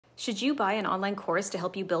Should you buy an online course to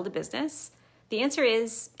help you build a business? The answer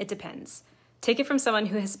is, it depends. Take it from someone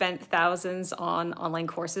who has spent thousands on online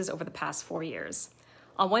courses over the past 4 years.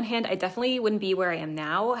 On one hand, I definitely wouldn't be where I am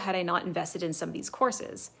now had I not invested in some of these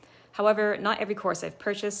courses. However, not every course I've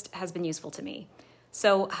purchased has been useful to me.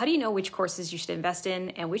 So how do you know which courses you should invest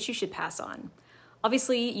in and which you should pass on?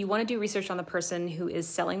 Obviously, you want to do research on the person who is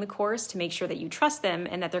selling the course to make sure that you trust them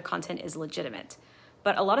and that their content is legitimate.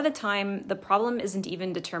 But a lot of the time, the problem isn't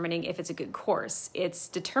even determining if it's a good course. It's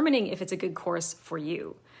determining if it's a good course for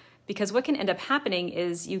you. Because what can end up happening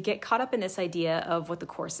is you get caught up in this idea of what the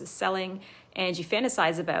course is selling, and you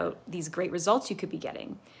fantasize about these great results you could be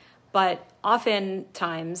getting. But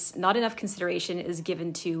oftentimes, not enough consideration is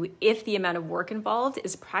given to if the amount of work involved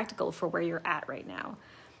is practical for where you're at right now.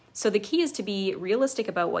 So the key is to be realistic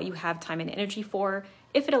about what you have time and energy for,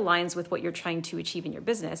 if it aligns with what you're trying to achieve in your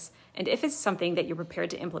business, and if it's something that you're prepared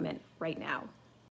to implement right now.